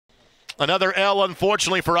Another L,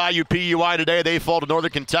 unfortunately, for IUPUI today. They fall to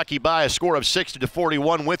Northern Kentucky by a score of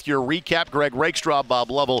 60-41. With your recap, Greg Rakestraw,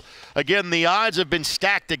 Bob Lovell. Again, the odds have been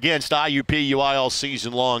stacked against IUPUI all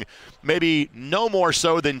season long. Maybe no more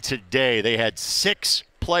so than today. They had 6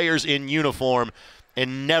 players in uniform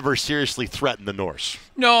and never seriously threatened the Norse.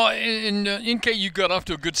 No, and NKU got off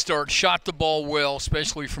to a good start, shot the ball well,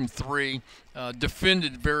 especially from 3,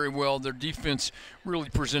 defended very well. Their defense really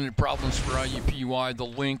presented problems for IUPUI. The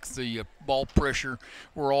length, the ball pressure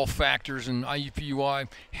were all factors, and IUPUI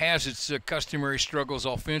has its customary struggles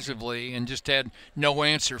offensively and just had no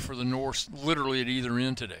answer for the Norse literally at either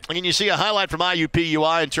end today. And you see a highlight from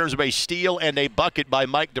IUPUI in terms of a steal and a bucket by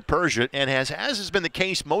Mike DePersia, and as has been the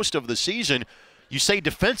case most of the season, you say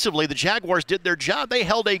defensively, the Jaguars did their job. They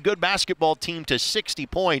held a good basketball team to 60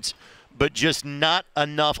 points, but just not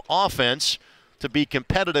enough offense to be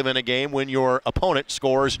competitive in a game when your opponent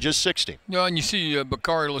scores just 60. No, and you see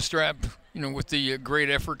Bakari LaStrap, with the great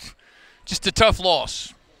effort. Just a tough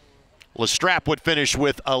loss. LaStrap would finish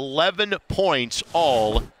with 11 points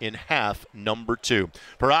all in half number 2.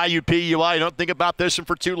 For IUPUI, don't think about this one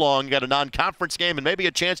for too long. You got a non-conference game and maybe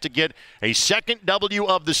a chance to get a second W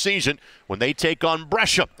of the season when they take on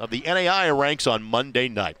Brescia of the NAIA ranks on Monday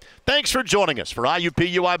night. Thanks for joining us for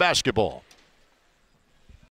IUPUI basketball.